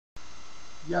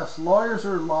Yes, lawyers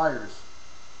are liars,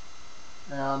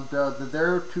 and they're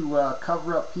there to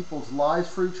cover up people's lies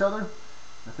for each other.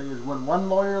 The thing is, when one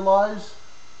lawyer lies,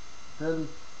 then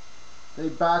they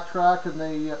backtrack and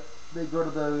they go to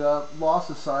the law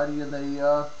society and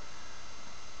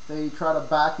they try to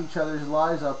back each other's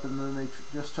lies up, and then they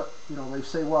just, you know, they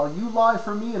say, well, you lie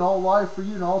for me and I'll lie for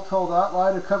you and I'll tell that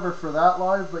lie to cover for that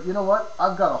lie, but you know what,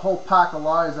 I've got a whole pack of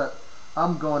lies that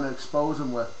I'm going to expose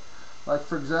them with. Like,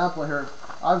 for example, here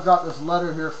I've got this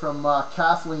letter here from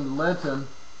Kathleen Linton.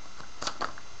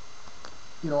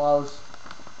 You know,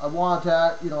 I wanted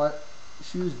to, you know,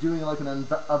 she was doing like an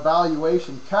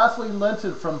evaluation. Kathleen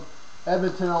Linton from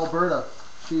Edmonton, Alberta.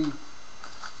 She, you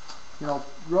know,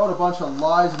 wrote a bunch of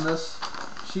lies in this.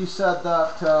 She said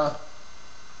that,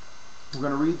 we're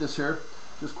going to read this here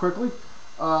just quickly.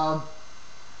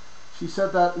 She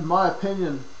said that, in my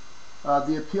opinion,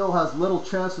 the appeal has little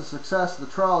chance of success. The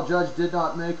trial judge did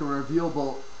not make a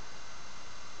reviewable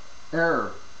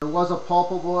error. There was a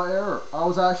palpable error. I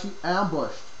was actually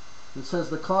ambushed. It says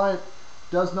the client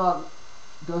does not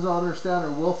understand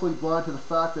or willfully blind to the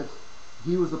fact that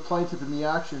he was the plaintiff in the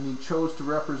action. He chose to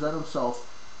represent himself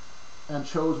and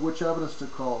chose which evidence to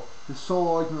call. His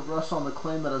sole argument rests on the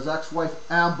claim that his ex-wife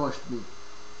ambushed me,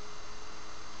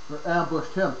 or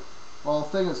ambushed him. Well, the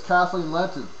thing is, Kathleen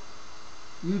Linton,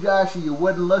 you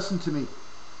wouldn't listen to me.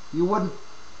 You wouldn't,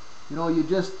 you know, you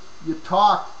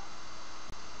talked.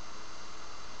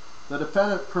 The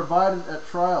defendant provided at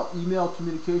trial email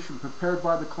communication prepared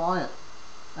by the client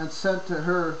and sent to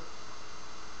her,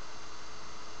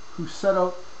 who set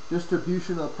out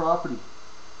distribution of the property.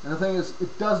 And the thing is,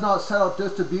 it does not set out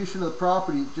distribution of the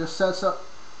property. It just sets up,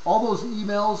 all those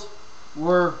emails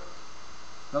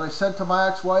that I sent to my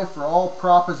ex-wife are all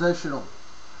propositional.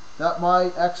 That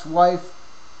my ex-wife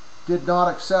did not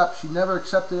accept. She never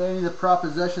accepted any of the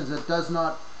propositions. It does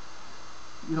not,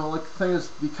 you know, like, the thing is,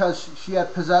 because she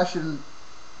had possession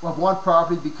of one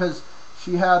property, because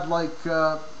she had, like,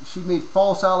 she made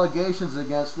false allegations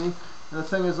against me. And the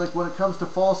thing is, like, when it comes to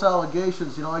false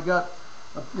allegations, you know,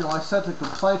 I sent a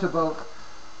complaint to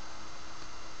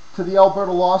the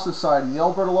Alberta Law Society. The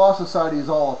Alberta Law Society is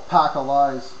all a pack of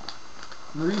lies.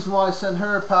 And the reason why I sent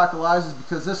her a pack of lies is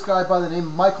because this guy by the name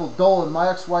of Michael Dolan, my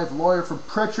ex-wife lawyer from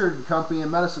Pritchard & Company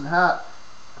in Medicine Hat,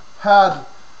 had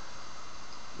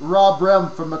Rob Rem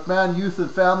from McMahon Youth and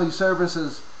Family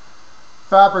Services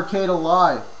fabricate a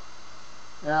lie.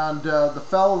 And the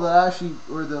fellow that actually,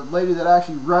 or the lady that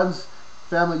actually runs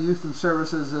Family Youth and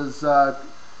Services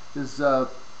is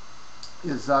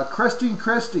Christine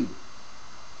Christie.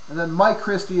 And then Mike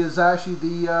Christie is actually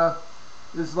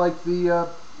he's like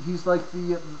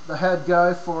the head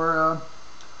guy for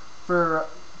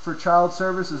child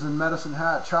services in Medicine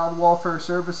Hat, child welfare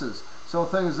services. So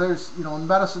the thing is, there's, you know, in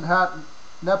Medicine Hat,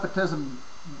 nepotism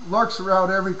lurks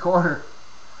around every corner.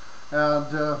 And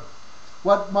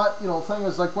thing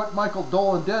is, like, what Michael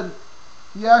Dolan did,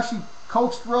 he actually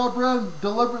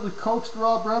deliberately coaxed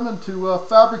Rob Rem into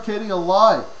fabricating a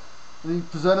lie. And he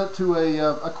presented to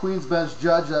a Queen's Bench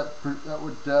judge that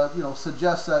would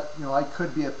suggest that, you know, I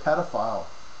could be a pedophile.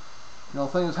 You know,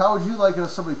 the thing is, how would you like it if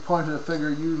somebody pointed a finger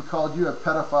at you and called you a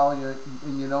pedophile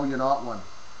and you know you're not one?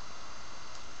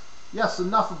 Yes,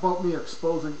 enough about me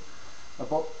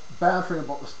about bantering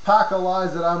about this pack of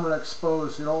lies that I'm going to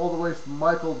expose. You know, all the way from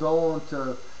Michael Dolan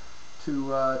to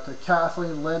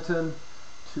Kathleen Linton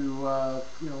to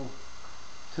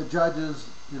to judges.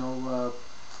 You know,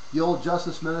 the old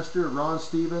Justice Minister Ron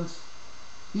Stevens.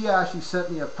 He actually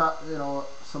sent me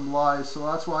some lies. So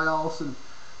that's why Allison,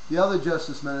 the other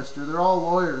Justice Minister, they're all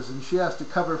lawyers, and she has to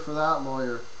cover for that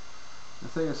lawyer. The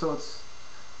thing is, so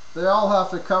they all have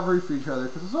to cover for each other,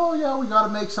 because, oh yeah, we got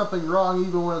to make something wrong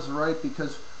even when it's right,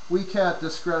 because we can't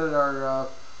discredit our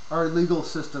legal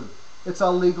system. It's a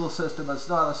legal system. It's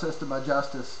not a system of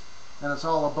justice, and it's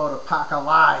all about a pack of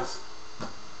lies.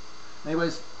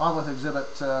 Anyways, on with Exhibit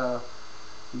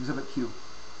Q.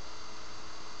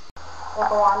 We'll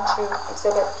go on to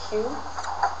Exhibit Q,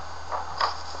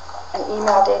 an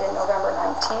email dated November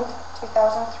 19th,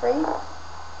 2003.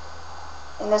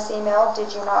 In this email,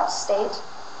 did you not state,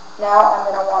 now I'm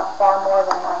going to want far more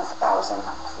than 9,000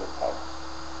 UK?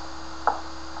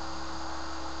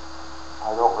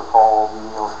 I don't recall the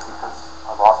emails because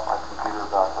I lost my computer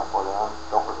back before then. I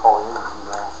don't recall any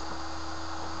emails.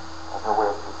 I have no way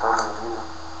of confirming it either.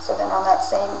 So then on that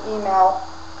same email,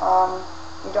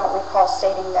 you don't recall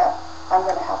stating that I'm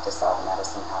going to have to sell the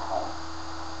medicine at home?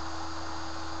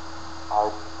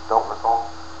 I don't recall.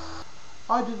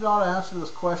 I did not answer this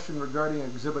question regarding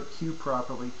Exhibit Q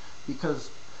properly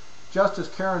because Justice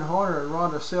Karen Horner and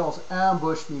Rhonda Sails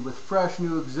ambushed me with fresh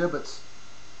new exhibits.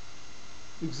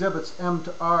 Exhibits M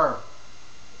to R.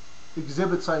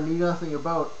 Exhibits I knew nothing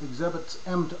about. Exhibits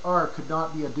M to R could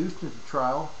not be adduced into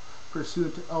trial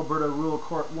pursuant to Alberta Rule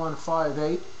Court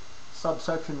 158,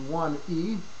 subsection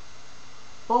 1E.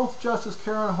 Both Justice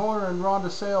Karen Horner and Rhonda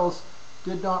Sails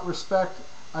did not respect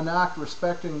an act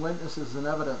respecting witnesses and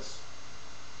evidence,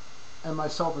 and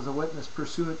myself as a witness,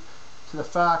 pursuant to the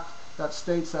fact that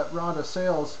states that Rhonda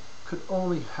Sails could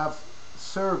only have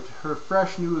served her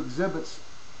fresh new exhibits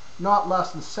not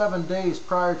less than 7 days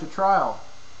prior to trial,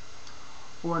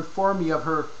 or inform me of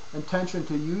her intention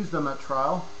to use them at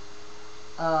trial.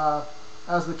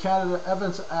 As the Canada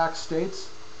Evidence Act states,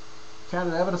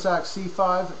 Canada Evidence Act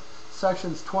C5,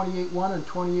 sections 28.1 and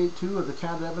 28.2 of the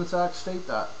Canada Evidence Act state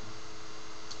that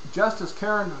Justice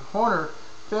Karen Horner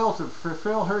failed to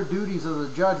fulfill her duties as a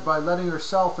judge by letting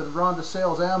herself and Rhonda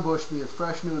Sails ambush me with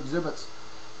fresh new exhibits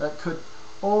that could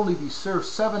only be served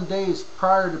 7 days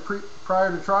prior to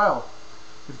trial.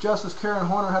 If Justice Karen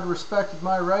Horner had respected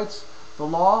my rights, the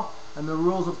law, and the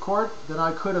rules of court, then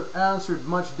I could have answered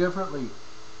much differently.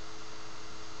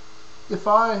 If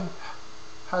I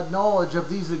had knowledge of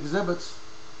these exhibits,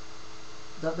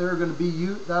 that they're going to be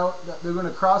that they're going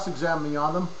to cross-examine me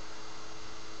on them,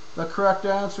 the correct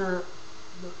answer,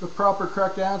 the proper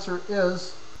correct answer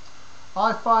is,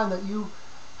 I find that you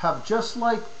have, just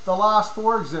like the last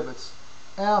 4 exhibits,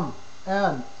 M,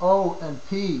 N, O, and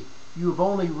P, you've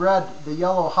only read the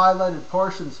yellow highlighted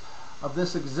portions of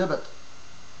this exhibit.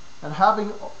 And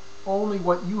having only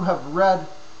what you have read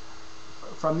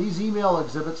from these email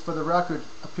exhibits for the record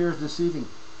appears deceiving.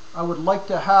 I would like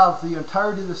to have the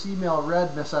entirety of this email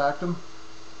read, Miss Acton.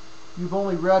 You've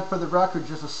only read for the record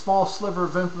just a small sliver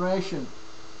of information.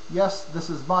 Yes, this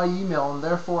is my email, and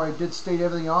therefore I did state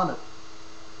everything on it.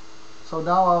 So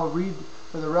now I'll read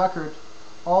for the record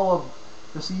all of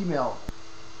this email.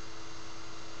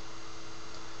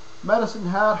 Medicine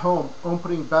Hat Home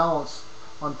opening balance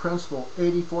on principal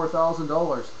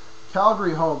 $84,000.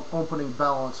 Calgary Home opening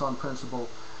balance on principal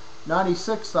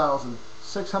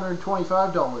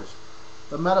 $96,625.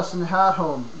 The Medicine Hat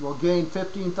Home will gain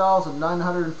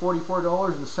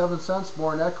 $15,944.07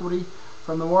 more in equity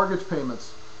from the mortgage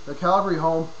payments. The Calgary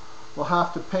Home will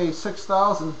have to pay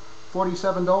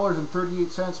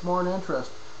 $6,047.38 more in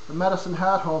interest. The Medicine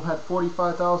Hat Home had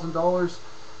 $45,000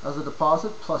 as a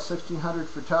deposit plus $1,600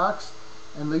 for tax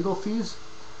and legal fees,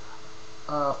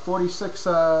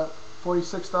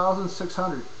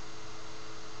 $46,600.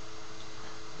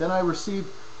 Then I received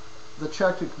the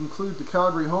check to conclude the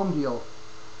Calgary Home deal,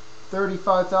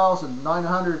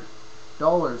 $35,900.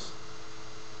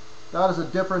 That is a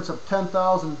difference of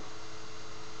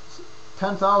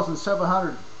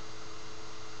 $10,700.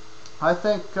 I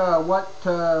think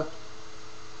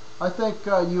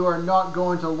you are not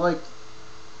going to like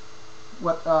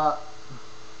what. Okay,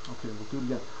 we'll do it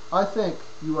again. I think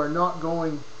you are not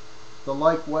going to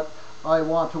like what I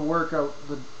want to work out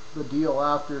the deal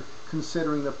after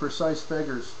considering the precise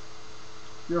figures.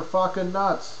 You're fucking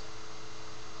nuts.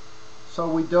 So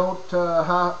we don't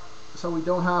have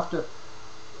to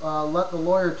let the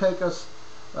lawyer take us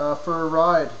for a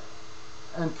ride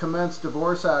and commence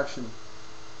divorce action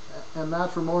and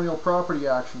matrimonial property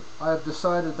action. I have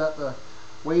decided that the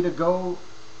way to go,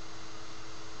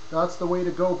 that's the way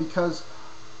to go, because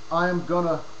I am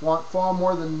gonna want far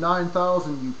more than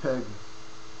 $9,000, you pig.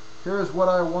 Here's what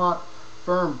I want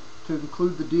firm to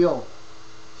conclude the deal.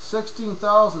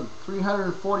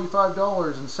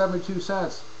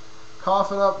 $16,345.72.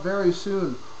 Cough it up very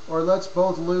soon, or let's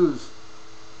both lose.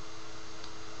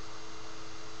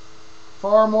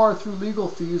 Far more through legal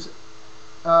fees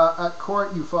at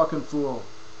court, you fucking fool.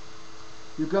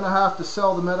 You're gonna have to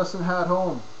sell the Medicine Hat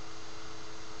Home.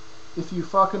 If you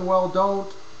fucking well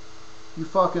don't, you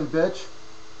fucking bitch.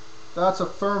 That's a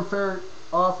firm, fair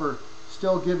offer,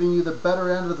 still giving you the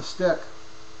better end of the stick.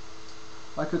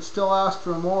 I could still ask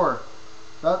for more.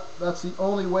 That's the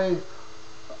only way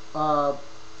I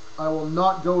will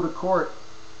not go to court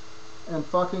and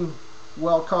fucking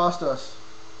well cost us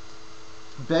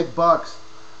big bucks.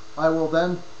 I will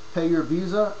then pay your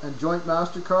Visa and joint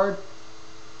MasterCard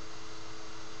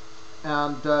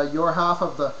and your half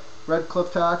of the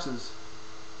Redcliffe taxes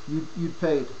you'd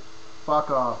paid.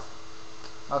 Fuck off.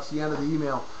 That's the end of the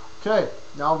email. Okay,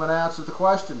 now I'm going to answer the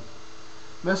question.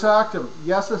 Miss Acton,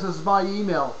 yes, this is my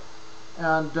email,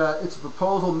 and it's a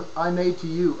proposal I made to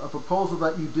you, a proposal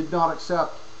that you did not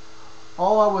accept.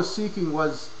 All I was seeking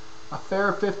was a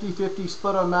fair 50-50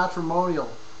 split on matrimonial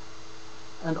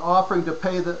and offering to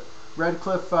pay the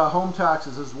Redcliffe home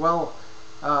taxes as well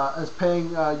as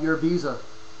paying your Visa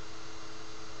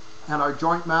and our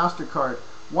joint MasterCard.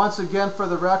 Once again, for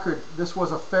the record, this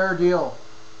was a fair deal.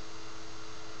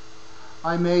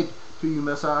 I made to you,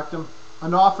 Miss Acton,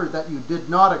 an offer that you did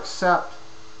not accept.